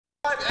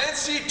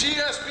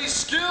NCDSB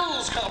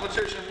skills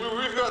competition.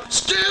 We've got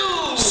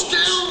skills.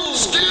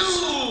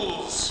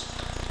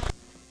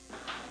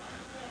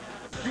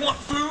 You want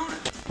food?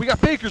 We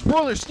got bakers,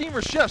 broilers,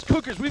 steamers, chefs,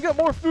 cookers. We've got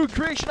more food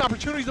creation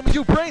opportunities than we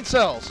do brain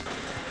cells.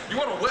 You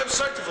want a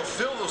website to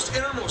fulfill those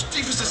innermost,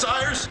 deepest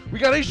desires? We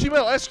got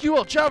HTML,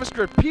 SQL,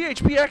 JavaScript,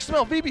 PHP,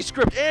 XML,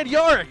 VBScript, and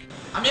Yarick.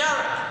 I'm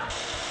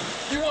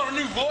Yarick. You want a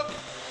new look?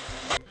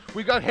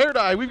 We've got hair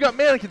dye, we've got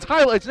mannequins,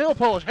 highlights, nail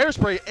polish,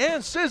 hairspray,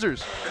 and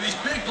scissors. And these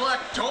big black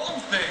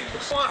dome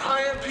things. Want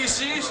high-end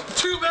PCs?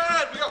 Too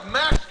bad, we got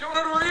Macs going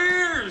out of our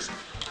ears.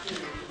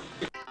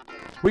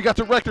 We got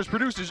directors,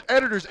 producers,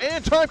 editors,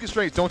 and time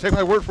constraints. Don't take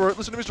my word for it.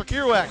 Listen to Mr.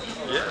 Kerouac.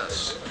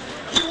 Yes.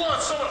 You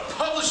want someone to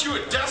publish you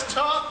a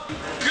desktop?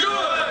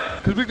 Good!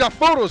 Because we've got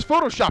photos,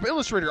 Photoshop,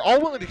 Illustrator, all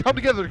willing to come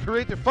together to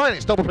create their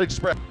finest double-page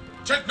spread.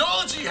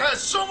 Technology has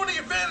so many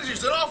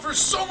advantages. It offers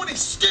so many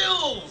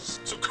skills.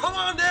 So come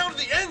on down to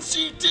the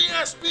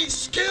NCDSB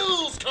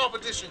skills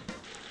competition,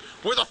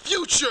 where the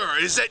future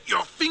is at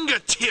your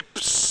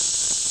fingertips.